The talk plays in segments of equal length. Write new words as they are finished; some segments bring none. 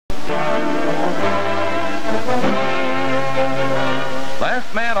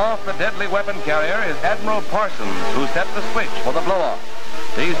Last man off the deadly weapon carrier is Admiral Parsons, who set the switch for the blow-off.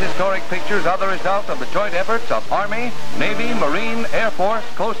 These historic pictures are the result of the joint efforts of Army, Navy, Marine, Air Force,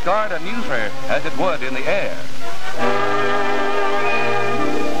 Coast Guard, and Newsreel, as it would in the air.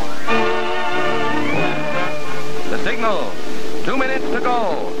 The signal, 2 minutes to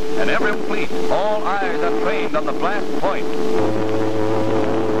go, and every fleet, all eyes are trained on the blast point.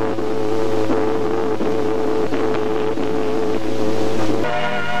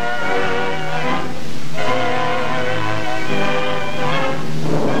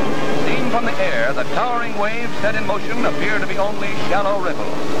 The towering waves set in motion appear to be only shallow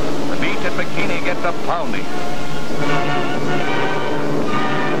ripples. The beach at Bikini gets a pounding.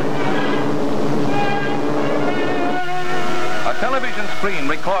 A television screen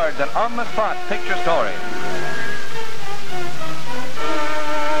records an on-the-spot picture story.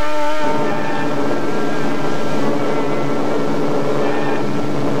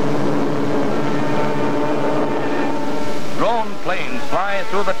 Planes fly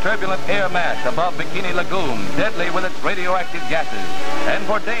through the turbulent air mass above Bikini Lagoon, deadly with its radioactive gases. And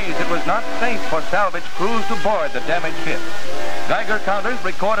for days it was not safe for salvage crews to board the damaged ship. Geiger counters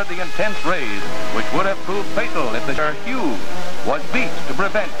recorded the intense rays, which would have proved fatal if the Hughes was beached to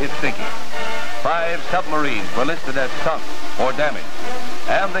prevent its sinking. 5 submarines were listed as sunk or damaged.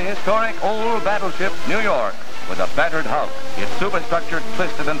 And the historic old battleship New York, with a battered hull, its superstructure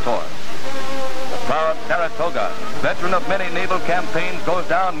twisted and torn. The proud Saratoga, veteran of many naval campaigns, goes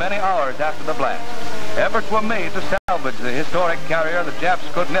down many hours after the blast. Efforts were made to salvage the historic carrier the Japs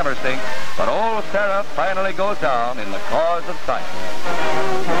could never sink, but old Sarah finally goes down in the cause of science.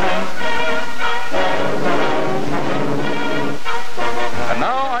 And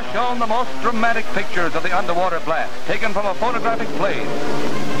now are shown the most dramatic pictures of the underwater blast, taken from a photographic plane.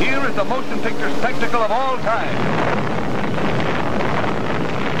 Here is the motion picture spectacle of all time.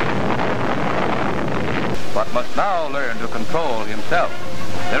 But must now learn to control himself.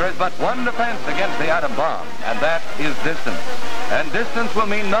 There is but one defense against the atom bomb, and that is distance. And distance will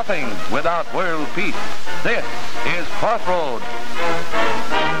mean nothing without world peace. This is Crossroads.